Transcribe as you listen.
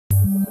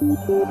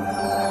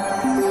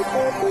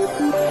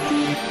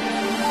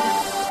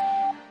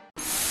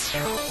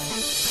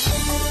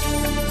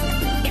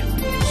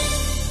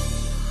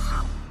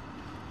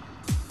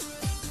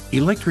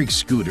Electric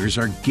scooters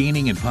are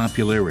gaining in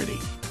popularity.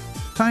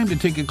 Time to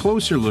take a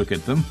closer look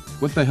at them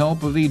with the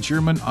help of the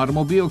German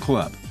Automobile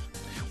Club.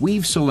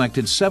 We've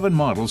selected 7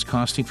 models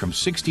costing from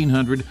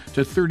 1,600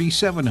 to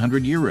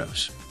 3,700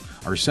 euros.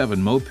 Our 7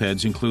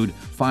 mopeds include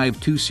 5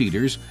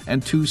 two-seaters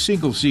and 2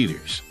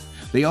 single-seaters.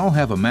 They all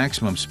have a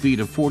maximum speed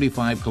of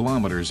 45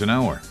 kilometers an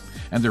hour,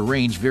 and their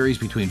range varies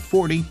between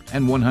 40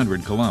 and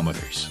 100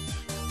 kilometers.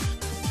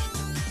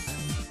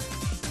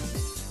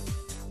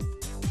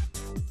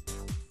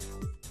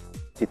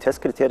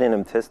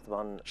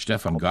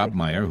 Stefan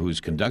Grabmeier, who's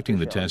conducting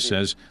the test,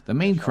 says the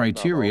main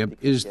criteria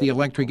is the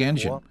electric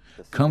engine.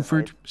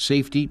 Comfort,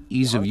 safety,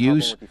 ease of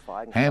use,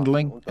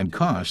 handling, and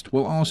cost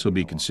will also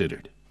be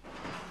considered.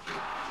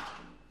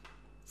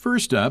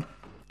 First up,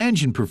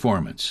 engine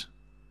performance.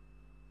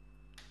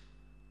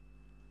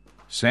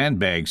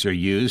 Sandbags are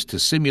used to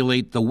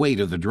simulate the weight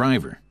of the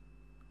driver.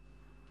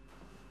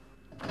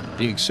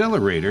 The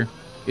accelerator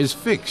is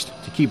fixed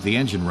to keep the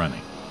engine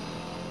running.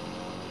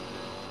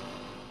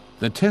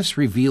 The tests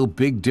reveal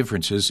big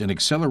differences in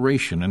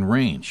acceleration and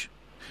range.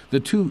 The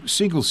 2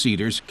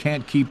 single-seaters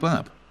can't keep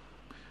up.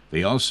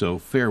 They also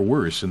fare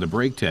worse in the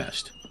brake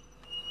test.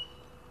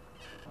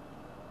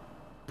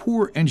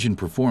 Poor engine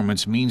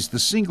performance means the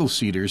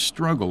single-seaters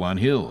struggle on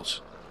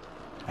hills.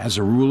 As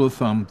a rule of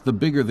thumb, the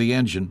bigger the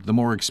engine, the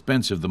more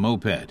expensive the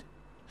moped.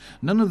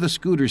 None of the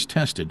scooters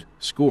tested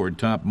scored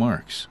top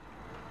marks.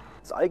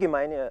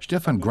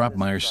 Stefan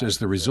Grabmeier says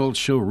the results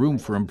show room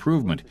for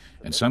improvement,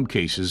 in some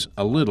cases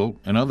a little,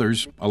 in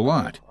others a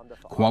lot.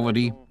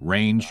 Quality,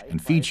 range,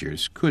 and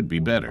features could be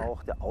better.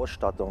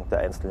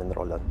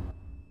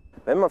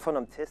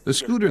 The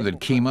scooter that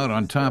came out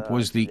on top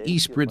was the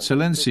eSprit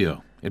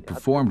Silencio. It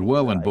performed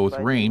well in both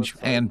range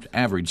and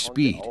average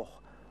speed.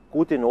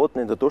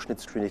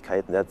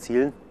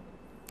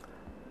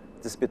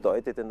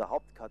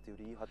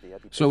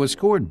 So it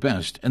scored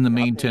best in the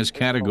main test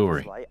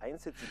category.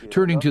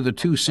 Turning to the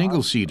 2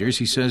 single-seaters,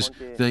 he says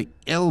the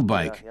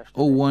L-Bike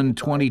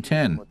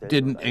 01-2010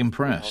 didn't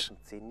impress.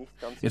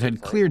 It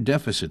had clear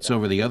deficits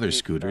over the other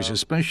scooters,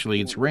 especially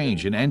its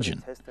range and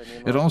engine.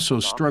 It also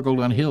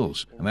struggled on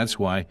hills, and that's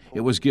why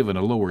it was given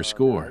a lower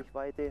score.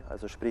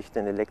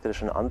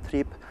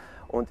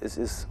 Und es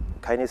ist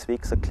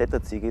keineswegs ein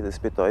Kletterziege. Das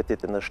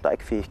bedeutet, in der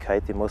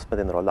Steigfähigkeit, die muss man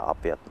den Roller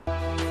abwerten.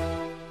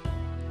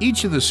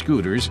 Each of the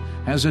scooters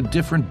has a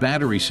different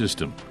battery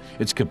system.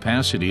 Its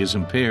capacity is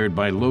impaired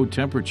by low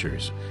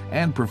temperatures,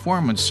 and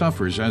performance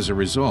suffers as a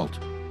result.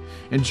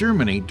 In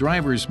Germany,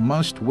 drivers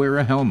must wear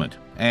a helmet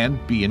and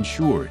be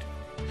insured.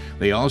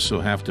 They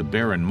also have to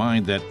bear in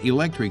mind that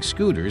electric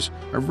scooters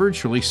are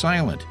virtually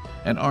silent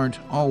and aren't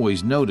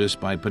always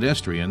noticed by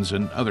pedestrians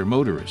and other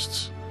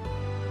motorists.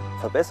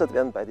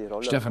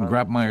 Stefan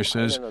Grabmeier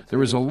says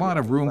there is a lot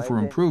of room for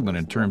improvement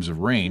in terms of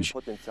range.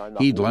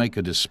 He'd like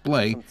a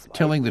display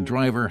telling the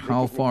driver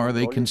how far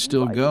they can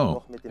still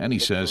go. And he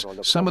says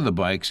some of the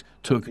bikes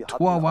took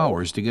 12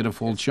 hours to get a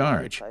full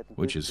charge,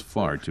 which is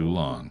far too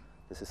long.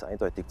 Das ist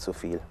eindeutig zu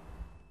viel.